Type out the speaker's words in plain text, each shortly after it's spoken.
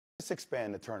Let's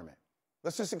expand the tournament.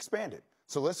 Let's just expand it.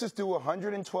 So let's just do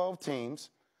 112 teams.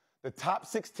 The top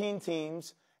 16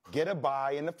 teams get a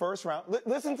bye in the first round.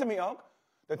 Listen to me, Unc.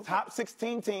 The top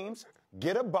 16 teams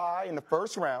get a bye in the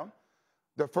first round.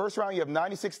 The first round, you have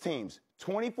 96 teams.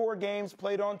 24 games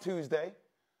played on Tuesday.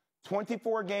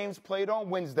 24 games played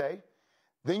on Wednesday.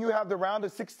 Then you have the round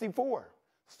of 64.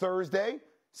 Thursday,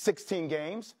 16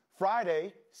 games.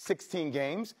 Friday, 16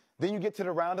 games. Then you get to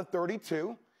the round of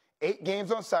 32. 8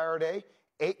 games on Saturday,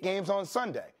 8 games on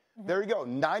Sunday. There you go,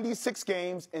 96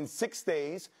 games in 6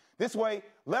 days. This way,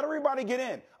 let everybody get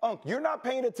in. Unc, you're not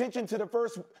paying attention to the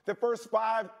first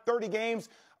 30 games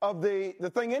of the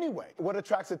thing anyway. What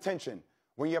attracts attention?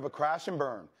 When you have a crash and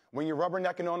burn, when you're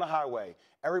rubbernecking on the highway,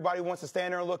 everybody wants to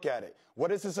stand there and look at it.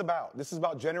 What is this about? This is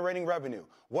about generating revenue.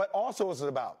 What also is it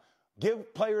about?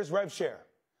 Give players rev share.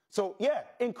 So, yeah,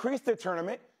 increase the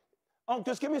tournament. Unc,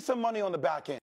 just give me some money on the back end.